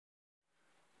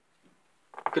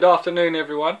Good afternoon,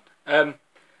 everyone.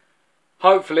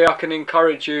 Hopefully I can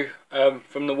encourage you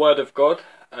from the Word of God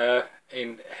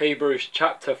in Hebrews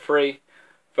chapter 3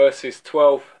 verses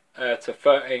 12 to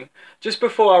 13. Just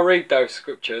before I read those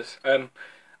scriptures,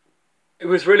 it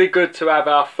was really good to have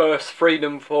our first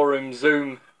Freedom Forum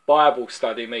Zoom Bible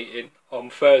study meeting on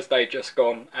Thursday just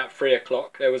gone at 3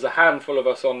 o'clock. There was a handful of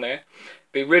us on there.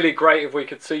 It'd be really great if we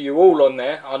could see you all on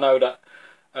there. I know that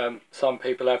some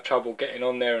people have trouble getting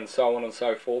on there and so on and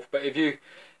so forth, but if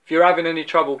you're having any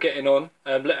trouble getting on,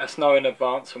 let us know in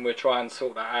advance and we'll try and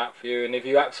sort that out for you. And if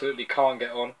you absolutely can't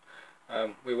get on,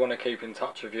 we want to keep in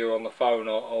touch with you on the phone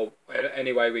or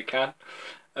any way we can.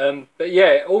 But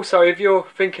yeah, also if you're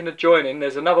thinking of joining,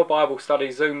 there's another Bible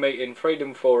study Zoom meeting,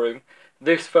 Freedom Forum,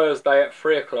 this Thursday at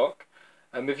 3 o'clock.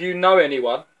 If you know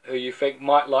anyone who you think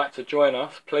might like to join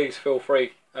us, please feel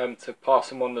free to pass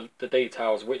them on the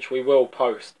details, which we will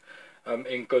post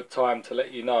in good time to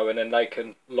let you know, and then they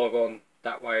can log on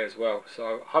that way as well.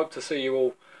 So hope to see you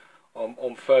all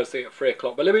on Thursday at 3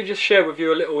 o'clock. But let me just share with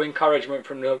you a little encouragement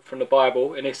from the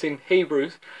Bible, and it's in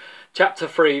Hebrews chapter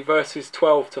 3 verses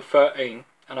 12 to 13,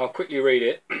 and I'll quickly read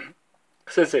it. It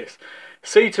says this: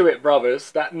 "See to it, brothers,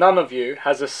 that none of you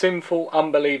has a sinful,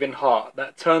 unbelieving heart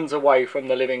that turns away from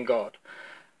the living God,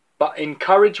 but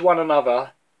encourage one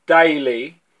another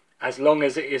daily, as long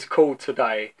as it is called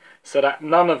today, so that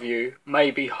none of you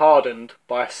may be hardened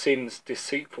by sin's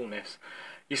deceitfulness."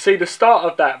 You see, the start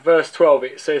of that verse 12,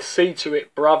 it says, "See to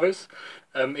it, brothers."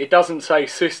 It doesn't say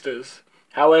sisters.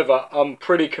 However, I'm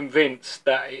pretty convinced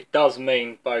that it does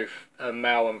mean both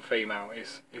male and female.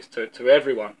 Is to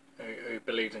everyone who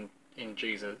believes in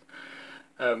Jesus.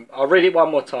 I'll read it one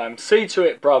more time. "See to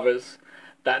it, brothers,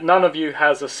 that none of you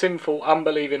has a sinful,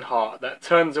 unbelieving heart that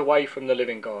turns away from the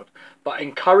living God, but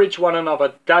encourage one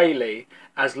another daily,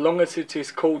 as long as it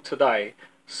is called today,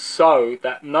 so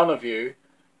that none of you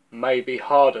may be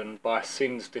hardened by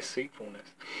sin's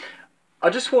deceitfulness."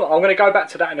 I'm going to go back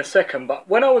to that in a second, but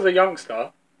when I was a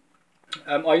youngster,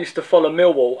 I used to follow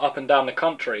Millwall up and down the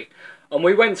country, and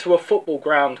we went to a football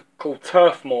ground called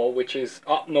Turf Moor, which is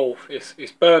up north.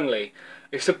 It's Burnley.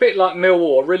 It's a bit like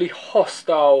Millwall, a really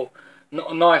hostile,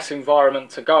 not a nice environment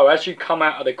to go. As you come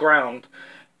out of the ground,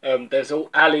 there's all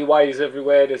alleyways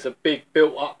everywhere. There's a big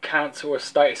built-up council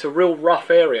estate. It's a real rough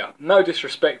area. No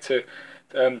disrespect to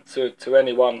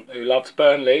anyone who loves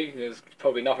Burnley. There's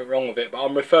probably nothing wrong with it, but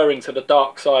I'm referring to the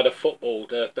dark side of football,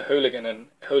 the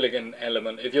hooligan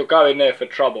element. If you're going there for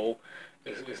trouble,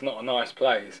 it's not a nice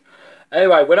place.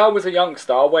 Anyway, when I was a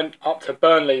youngster, I went up to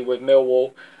Burnley with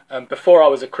Millwall, before I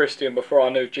was a Christian, before I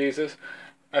knew Jesus.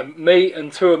 Me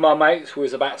and two of my mates, who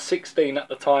was about 16 at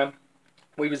the time,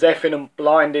 we was effing and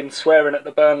blinding, swearing at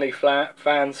the Burnley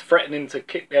fans, threatening to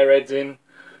kick their heads in.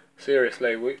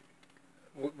 Seriously, we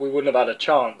wouldn't have had a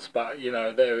chance, but you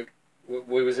know,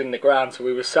 we was in the ground, so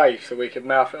we were safe, so we could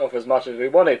mouth it off as much as we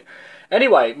wanted.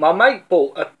 Anyway, my mate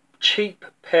bought a cheap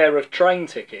pair of train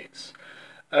tickets.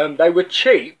 They were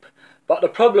cheap, but the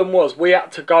problem was we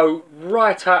had to go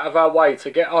right out of our way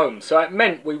to get home. So it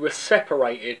meant we were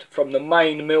separated from the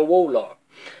main Millwall lot.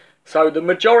 So the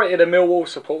majority of the Millwall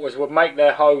supporters would make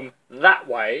their home that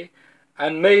way,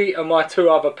 and me and my two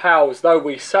other pals, though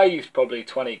we saved probably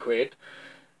 20 quid,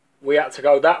 we had to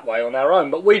go that way on our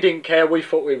own. But we didn't care. We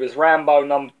thought we was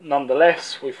Rambo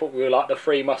nonetheless. We thought we were like the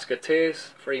Three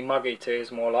Musketeers, Three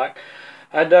Muggeteers more like.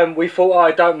 And we thought, oh,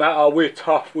 it don't matter, we're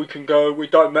tough, we can go, we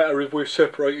don't matter if we're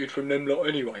separated from them lot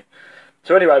anyway.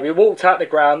 So anyway, we walked out the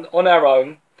ground on our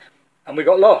own, and we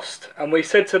got lost. And we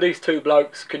said to these two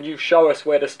blokes, "Can you show us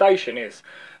where the station is?"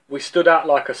 We stood out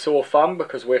like a sore thumb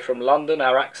because we're from London,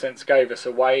 our accents gave us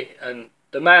away. And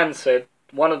the man said,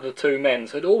 one of the two men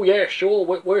said, "Oh yeah, sure,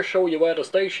 we'll show you where the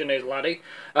station is, laddie."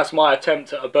 That's my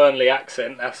attempt at a Burnley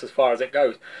accent, that's as far as it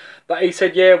goes. But he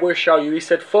said, "Yeah, we'll show you." He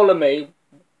said, "Follow me."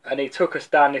 And he took us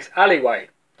down this alleyway.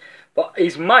 But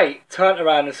his mate turned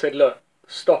around and said, "Look,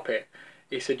 stop it."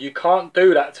 He said, "You can't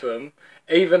do that to them.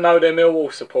 Even though they're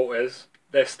Millwall supporters,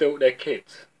 they're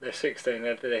kids. They're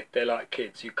 16, they're like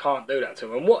kids. You can't do that to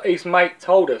them." And what his mate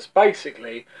told us,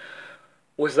 basically,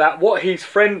 was that what his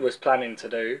friend was planning to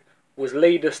do was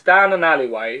lead us down an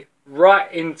alleyway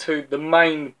right into the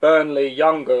main Burnley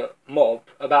younger mob,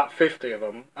 about 50 of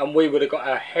them, and we would have got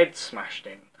our heads smashed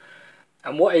in.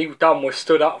 And what he done was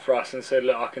stood up for us and said,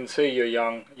 "Look, I can see you're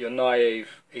young, you're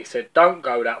naive." He said, "Don't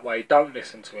go that way, don't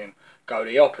listen to him. Go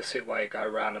the opposite way, go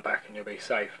round the back and you'll be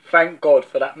safe." Thank God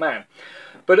for that man.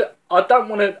 But I don't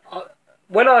want to...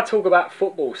 When I talk about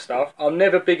football stuff, I'm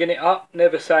never bigging it up,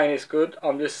 never saying it's good.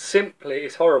 I'm just simply...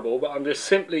 It's horrible, but I'm just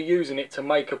simply using it to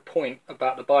make a point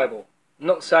about the Bible. I'm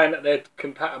not saying that they're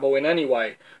compatible in any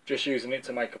way, just using it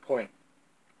to make a point.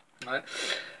 Right?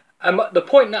 And the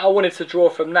point that I wanted to draw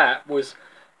from that was,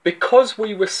 because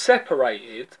we were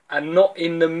separated and not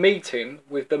in the meeting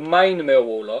with the main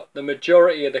Millwall lot, the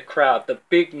majority of the crowd, the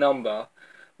big number,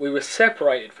 we were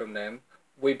separated from them.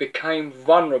 We became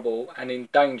vulnerable and in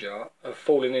danger of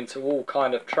falling into all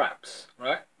kind of traps,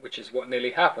 right? Which is what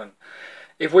nearly happened.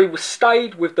 If we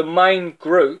stayed with the main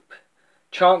group,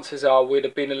 chances are we'd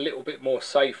have been a little bit more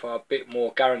safer, a bit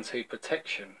more guaranteed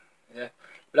protection. Yeah,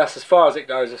 but that's as far as it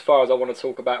goes, as far as I want to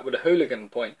talk about with the hooligan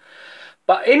point.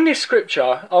 But in this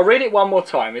scripture, I'll read it one more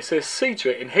time. It says, see to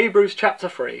it, in Hebrews chapter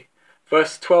 3,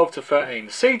 verse 12 to 13.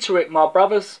 See to it, my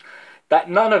brothers, that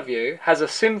none of you has a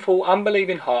sinful,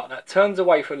 unbelieving heart that turns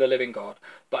away from the living God,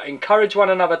 but encourage one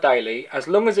another daily, as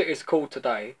long as it is called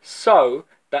today, so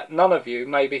that none of you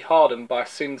may be hardened by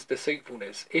sin's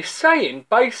deceitfulness. It's saying,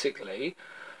 basically,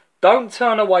 don't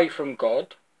turn away from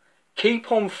God,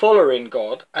 keep on following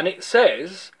God, and it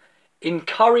says,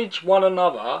 encourage one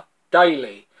another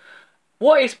daily.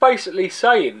 What it's basically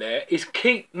saying there is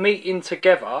keep meeting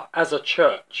together as a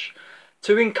church.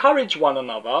 To encourage one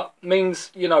another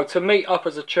means, you know, to meet up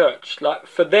as a church. Like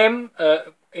for them,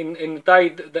 in the day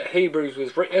that Hebrews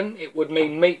was written, it would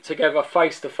mean meet together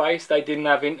face to face. They didn't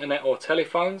have internet or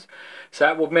telephones. So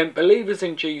that would mean believers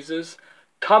in Jesus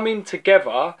coming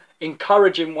together,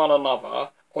 encouraging one another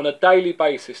on a daily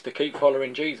basis to keep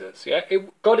following Jesus. Yeah,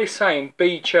 God is saying,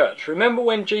 be church. Remember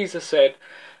when Jesus said,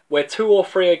 where 2 or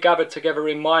 3 are gathered together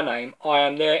in my name, I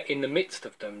am there in the midst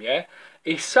of them, yeah?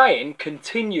 He's saying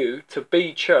continue to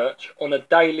be church on a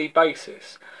daily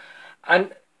basis.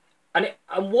 And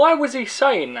why was he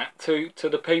saying that to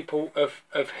the people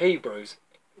of Hebrews?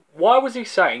 Why was he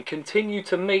saying continue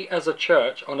to meet as a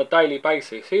church on a daily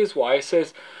basis? Here's why. It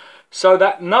says, so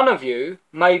that none of you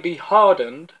may be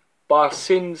hardened by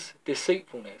sin's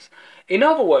deceitfulness. In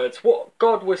other words, what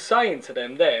God was saying to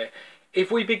them there, if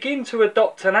we begin to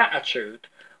adopt an attitude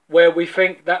where we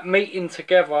think that meeting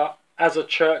together as a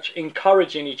church,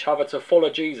 encouraging each other to follow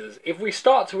Jesus, if we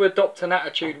start to adopt an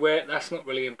attitude where that's not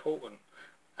really important,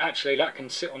 actually that can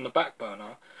sit on the back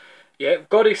burner, yeah,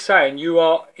 God is saying you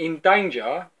are in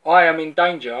danger, I am in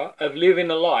danger of living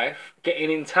a life,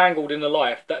 getting entangled in a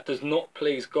life that does not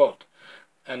please God.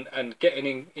 And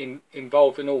getting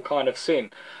involved in all kind of sin.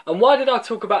 And why did I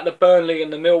talk about the Burnley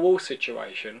and the Millwall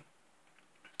situation?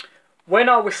 When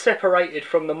I was separated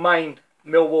from the main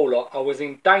Millwall lot, I was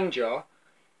in danger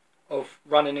of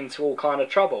running into all kind of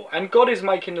trouble. And God is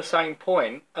making the same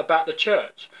point about the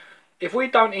church. If we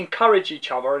don't encourage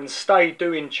each other and stay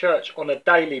doing church on a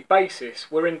daily basis,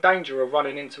 we're in danger of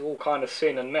running into all kind of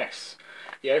sin and mess.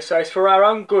 Yeah, so it's for our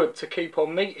own good to keep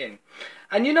on meeting.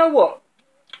 And you know what?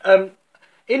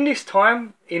 In this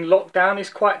time, in lockdown, it's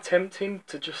quite tempting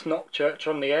to just knock church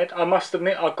on the head. I must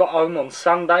admit, I got home on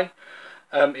Sunday.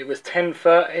 It was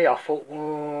 10:30. I thought,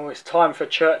 oh, it's time for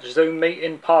church Zoom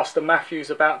meeting. Pastor Matthew's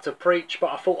about to preach, but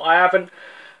I thought I haven't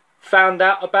found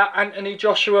out about Anthony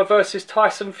Joshua versus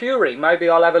Tyson Fury. Maybe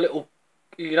I'll have a little,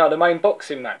 you know, the main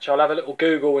boxing match. I'll have a little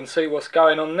Google and see what's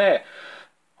going on there.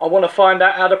 I want to find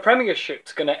out how the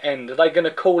Premiership's going to end. Are they going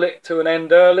to call it to an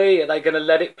end early? Are they going to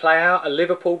let it play out? Are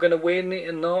Liverpool going to win it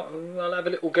or not? I'll have a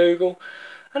little Google.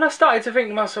 And I started to think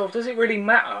to myself, does it really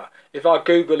matter if I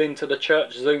Google into the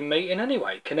church Zoom meeting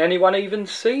anyway? Can anyone even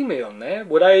see me on there?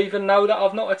 Would they even know that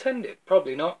I've not attended?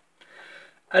 Probably not.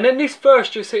 And then this verse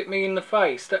just hit me in the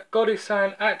face, that God is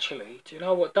saying, actually, do you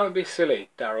know what? Don't be silly,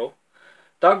 Daryl.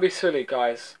 Don't be silly,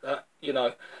 guys.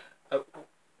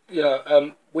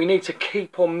 We need to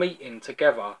keep on meeting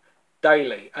together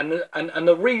daily. And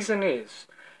the reason is,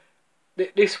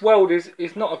 this world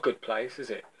is not a good place, is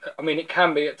it? I mean, it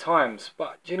can be at times.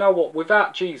 But do you know what?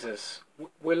 Without Jesus,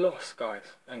 we're lost, guys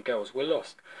and girls. We're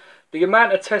lost. The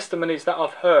amount of testimonies that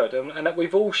I've heard and that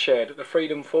we've all shared at the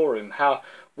Freedom Forum, how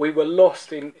we were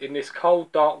lost in this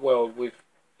cold, dark world. We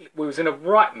was in a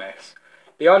right mess.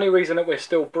 The only reason that we're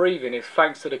still breathing is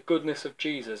thanks to the goodness of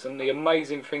Jesus and the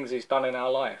amazing things he's done in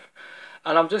our life.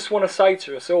 And I just want to say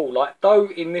to us all, like, though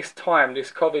in this time,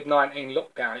 this COVID-19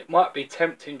 lockdown, it might be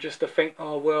tempting just to think,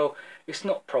 oh, well, it's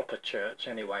not proper church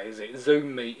anyway, is it?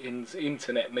 Zoom meetings,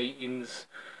 internet meetings,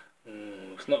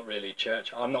 it's not really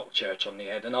church. I'm not church on the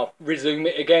head, and I'll resume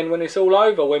it again when it's all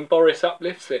over, when Boris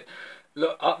uplifts the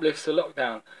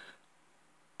lockdown.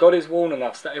 God is warning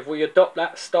us that if we adopt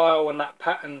that style and that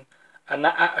pattern and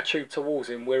that attitude towards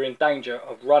him, we're in danger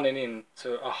of running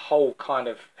into a whole kind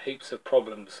of heaps of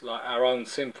problems, like our own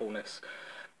sinfulness.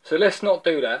 So let's not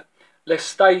do that. Let's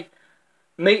stay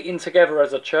meeting together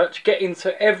as a church. Get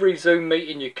into every Zoom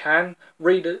meeting you can.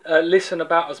 Listen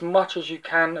about as much as you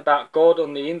can about God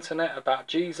on the internet, about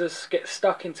Jesus. Get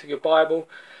stuck into your Bible.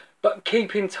 But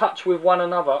keep in touch with one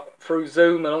another through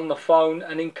Zoom and on the phone,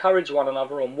 and encourage one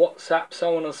another on WhatsApp,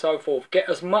 so on and so forth. Get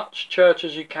as much church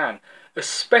as you can,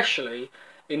 especially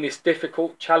in this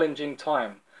difficult, challenging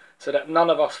time, so that none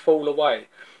of us fall away.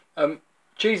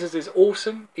 Jesus is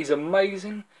awesome. He's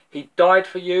amazing. He died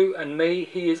for you and me.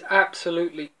 He is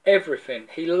absolutely everything.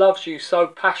 He loves you so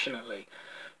passionately.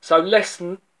 So let's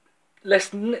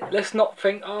not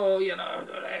think, oh, you know,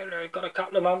 got a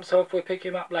couple of months off, we'll pick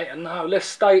him up later. No, let's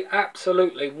stay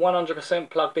absolutely 100%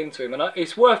 plugged into him. And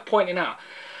it's worth pointing out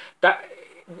that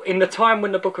in the time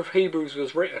when the book of Hebrews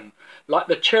was written, like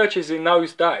the churches in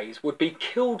those days would be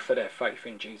killed for their faith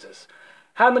in Jesus.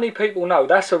 How many people know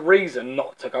that's a reason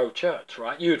not to go to church,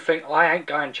 right? You'd think, I ain't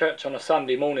going to church on a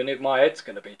Sunday morning if my head's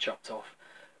going to be chopped off.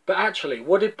 But actually,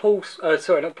 what did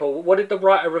what did the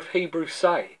writer of Hebrews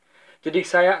say? Did he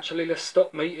say, actually, let's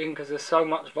stop meeting because there's so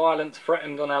much violence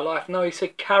threatened on our life? No, he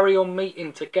said, carry on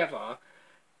meeting together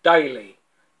daily.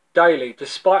 Daily.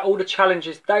 Despite all the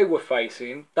challenges they were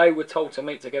facing, they were told to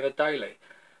meet together daily.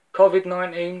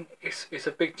 COVID-19 is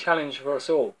a big challenge for us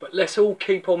all. But let's all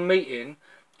keep on meeting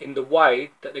in the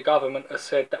way that the government has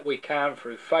said that we can,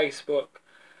 through Facebook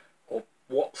or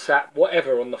WhatsApp,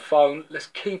 whatever, on the phone. Let's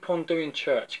keep on doing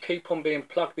church. Keep on being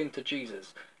plugged into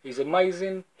Jesus. He's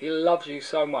amazing. He loves you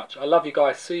so much. I love you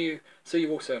guys. See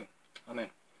you all soon.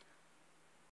 Amen.